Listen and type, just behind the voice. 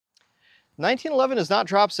1911 is not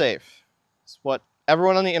drop safe. It's what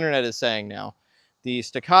everyone on the internet is saying now. The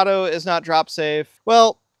Staccato is not drop safe.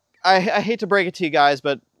 Well, I hate to break it to you guys,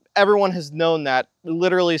 but everyone has known that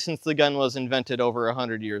literally since the gun was invented over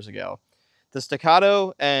 100 years ago. The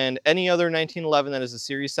Staccato and any other 1911 that is a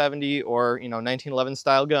Series 70 or 1911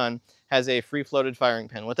 style gun has a free floated firing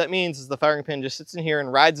pin. What that means is the firing pin just sits in here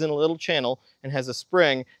and rides in a little channel and has a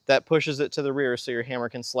spring that pushes it to the rear so your hammer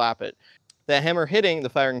can slap it. The hammer hitting the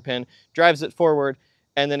firing pin drives it forward,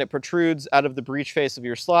 and then it protrudes out of the breech face of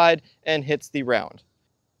your slide and hits the round.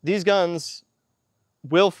 These guns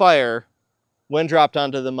will fire when dropped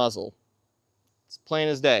onto the muzzle. It's plain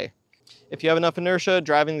as day. If you have enough inertia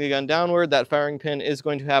driving the gun downward, that firing pin is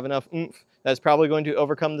going to have enough oomph that's probably going to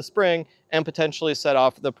overcome the spring and potentially set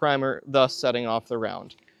off the primer, thus setting off the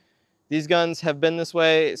round. These guns have been this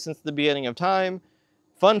way since the beginning of time.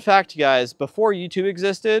 Fun fact, guys, before YouTube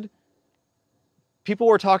existed, people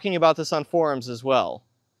were talking about this on forums as well.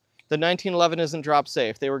 The 1911 isn't drop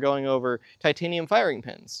safe. They were going over titanium firing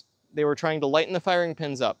pins. They were trying to lighten the firing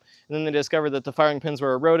pins up. And then they discovered that the firing pins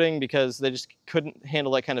were eroding because they just couldn't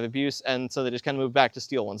handle that kind of abuse, and so they just kind of moved back to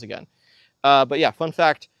steel once again. But yeah, fun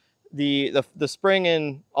fact, the spring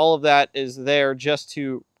and all of that is there just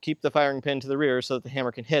to keep the firing pin to the rear so that the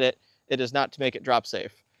hammer can hit it. It is not to make it drop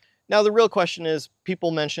safe. Now the real question is,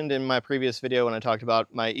 people mentioned in my previous video when I talked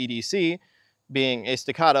about my EDC being a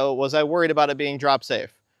Staccato, was I worried about it being drop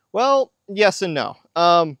safe? Well, yes and no.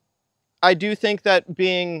 I do think that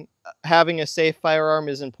having a safe firearm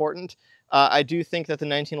is important. I do think that the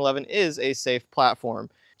 1911 is a safe platform.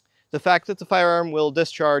 The fact that the firearm will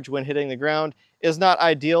discharge when hitting the ground is not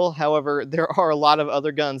ideal. However, there are a lot of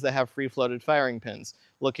other guns that have free-floated firing pins.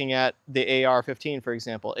 Looking at the AR-15, for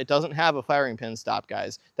example, it doesn't have a firing pin stop,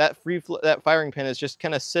 guys. That firing pin is just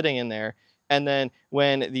kind of sitting in there, and then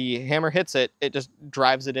when the hammer hits it, it just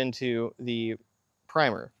drives it into the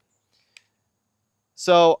primer.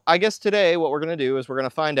 So I guess today what we're going to do is we're going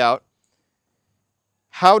to find out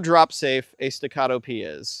how drop safe a Staccato P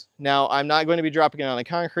is. Now, I'm not going to be dropping it on the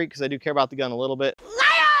concrete because I do care about the gun a little bit.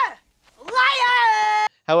 Liar! Liar!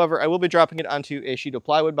 However, I will be dropping it onto a sheet of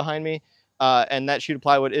plywood behind me, and that sheet of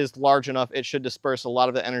plywood is large enough it should disperse a lot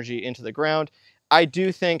of the energy into the ground. I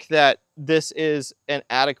do think that this is an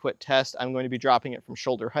adequate test. I'm going to be dropping it from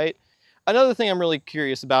shoulder height. Another thing I'm really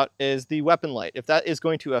curious about is the weapon light, if that is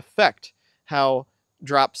going to affect how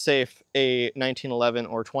drop safe a 1911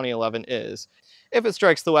 or 2011 is. If it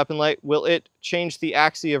strikes the weapon light, will it change the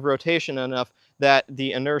axis of rotation enough that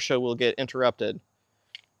the inertia will get interrupted?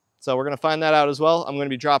 So we're going to find that out as well. I'm going to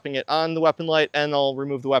be dropping it on the weapon light, and I'll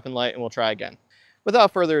remove the weapon light and we'll try again.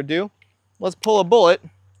 Without further ado, let's pull a bullet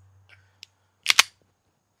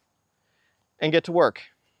and get to work.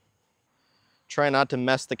 Try not to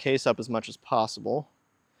mess the case up as much as possible.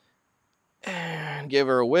 And give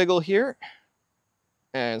her a wiggle here.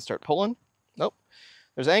 And start pulling. Nope.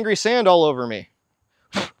 There's angry sand all over me.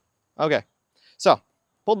 Okay. So,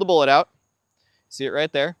 pulled the bullet out. See it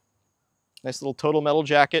right there. Nice little total metal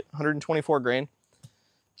jacket, 124 grain.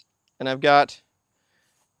 And I've got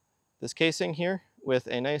this casing here with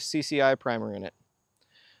a nice CCI primer in it.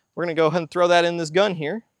 We're going to go ahead and throw that in this gun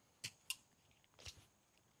here.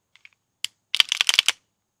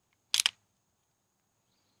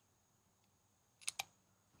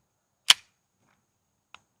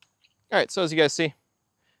 All right, so as you guys see,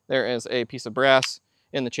 there is a piece of brass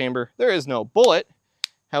in the chamber. There is no bullet.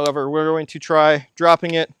 However, we're going to try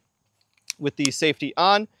dropping it with the safety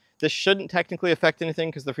on. This shouldn't technically affect anything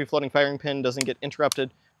because the free-floating firing pin doesn't get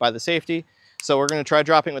interrupted by the safety. So we're going to try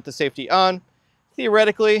dropping with the safety on.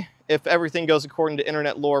 Theoretically, if everything goes according to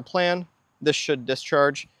internet lore plan, this should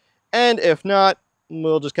discharge. And if not,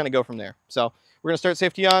 we'll just kind of go from there. So we're going to start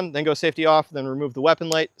safety on, then go safety off, then remove the weapon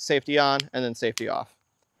light, safety on, and then safety off.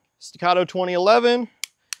 Staccato 2011,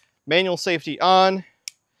 manual safety on,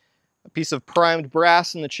 a piece of primed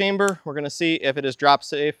brass in the chamber. We're going to see if it is drop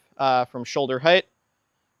safe from shoulder height.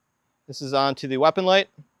 This is on to the weapon light.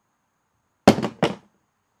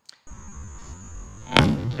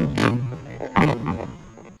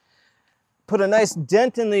 Put a nice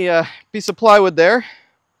dent in the piece of plywood there.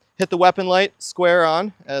 Hit the weapon light square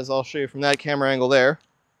on, as I'll show you from that camera angle there.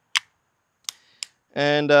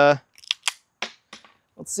 And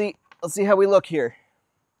let's see how we look here.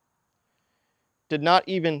 Did not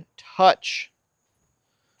even touch.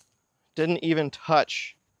 Didn't even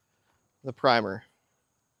touch the primer.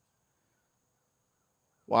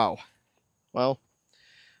 Wow. Well,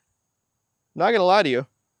 not gonna lie to you,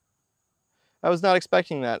 I was not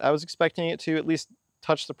expecting that. I was expecting it to at least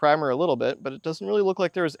touch the primer a little bit, but it doesn't really look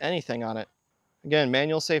like there was anything on it. Again,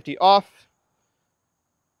 manual safety off.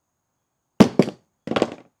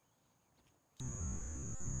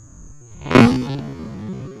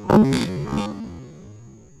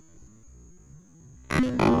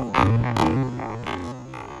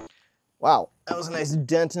 was a nice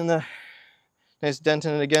dent in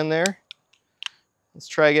it again there. Let's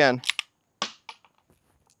try again.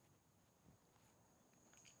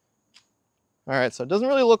 All right, so it doesn't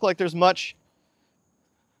really look like there's much.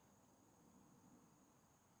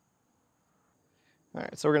 All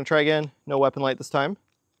right, so we're gonna try again. No weapon light this time.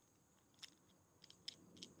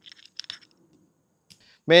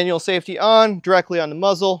 Manual safety on, directly on the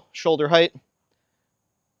muzzle, shoulder height.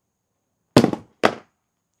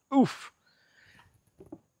 Oof.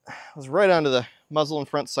 I was right onto the muzzle and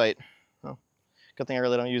front sight. Oh, good thing I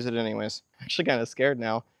really don't use it anyways. I'm actually kind of scared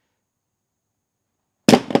now.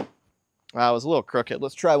 I was a little crooked.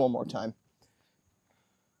 Let's try one more time.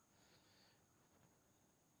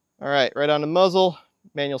 All right, right on the muzzle,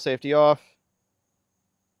 manual safety off.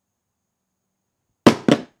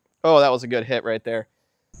 Oh, that was a good hit right there.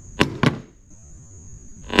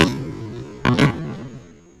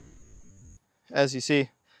 As you see,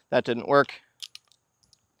 that didn't work.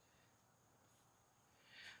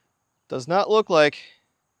 Does not look like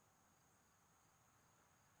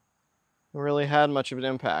it really had much of an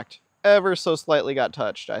impact. Ever so slightly got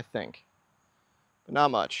touched, I think, but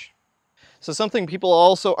not much. So something people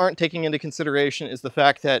also aren't taking into consideration is the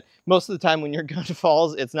fact that most of the time when your gun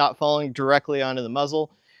falls, it's not falling directly onto the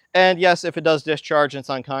muzzle. And yes, if it does discharge and it's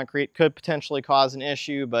on concrete, could potentially cause an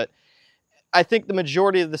issue, but I think the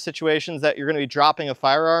majority of the situations that you're going to be dropping a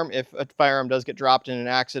firearm, if a firearm does get dropped in an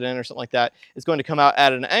accident or something like that, is going to come out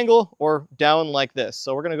at an angle or down like this.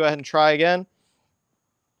 So we're going to go ahead and try again.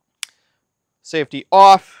 Safety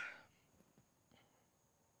off.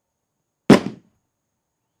 All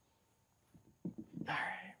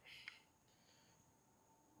right.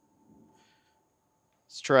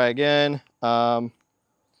 Let's try again.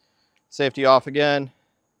 Safety off again.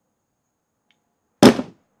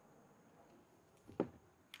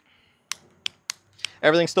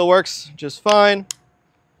 Everything still works just fine.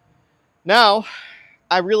 Now,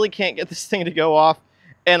 I really can't get this thing to go off,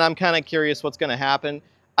 and I'm kind of curious what's going to happen.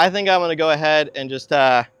 I think I'm going to go ahead and just,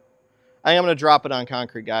 I think I'm going to drop it on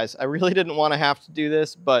concrete, guys. I really didn't want to have to do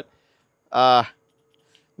this, but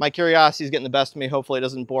my curiosity is getting the best of me. Hopefully it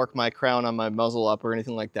doesn't bork my crown on my muzzle up or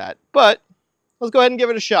anything like that. But let's go ahead and give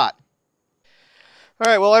it a shot.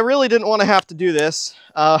 All right, well, I really didn't want to have to do this,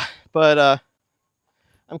 but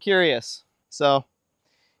I'm curious. So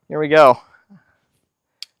here we go.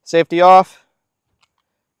 Safety off,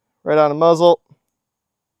 right on the muzzle.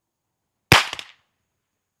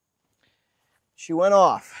 She went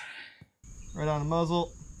off. Right on the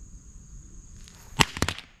muzzle.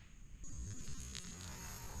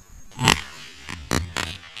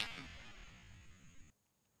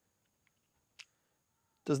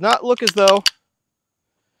 Does not look as though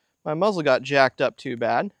my muzzle got jacked up too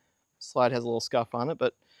bad. Slide has a little scuff on it,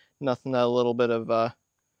 but nothing that a little bit of a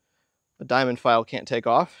diamond file can't take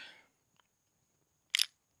off.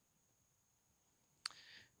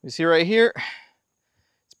 You see right here,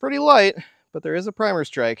 it's pretty light, but there is a primer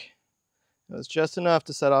strike. It was just enough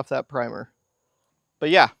to set off that primer.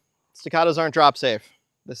 But yeah, staccatos aren't drop safe.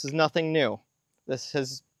 This is nothing new. This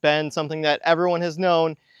has been something that everyone has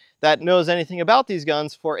known that knows anything about these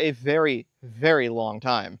guns for a very, very long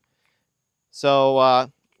time.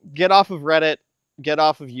 So get off of Reddit, get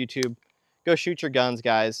off of YouTube, go shoot your guns,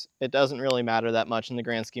 guys. It doesn't really matter that much in the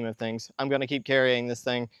grand scheme of things. I'm going to keep carrying this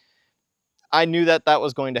thing. I knew that that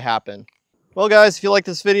was going to happen. Well, guys, if you like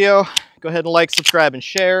this video, go ahead and like, subscribe, and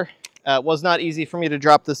share. It was not easy for me to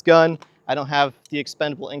drop this gun. I don't have the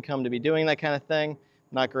expendable income to be doing that kind of thing.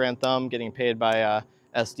 I'm not Grand Thumb getting paid by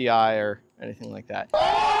SDI or anything like that.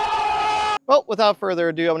 Well, without further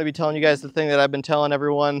ado, I'm going to be telling you guys the thing that I've been telling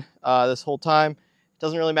everyone this whole time. It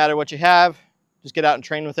doesn't really matter what you have. Just get out and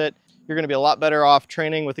train with it. You're going to be a lot better off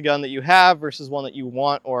training with a gun that you have versus one that you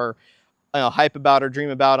want or hype about or dream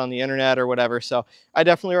about on the internet or whatever. So I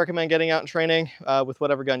definitely recommend getting out and training with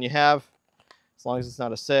whatever gun you have, as long as it's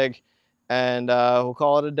not a SIG. And we'll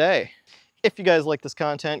call it a day. If you guys like this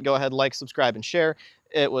content, go ahead, like, subscribe, and share.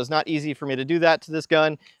 It was not easy for me to do that to this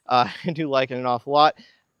gun. I do like it an awful lot.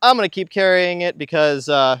 I'm going to keep carrying it because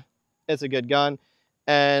it's a good gun.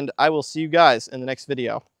 And I will see you guys in the next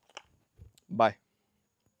video. Bye.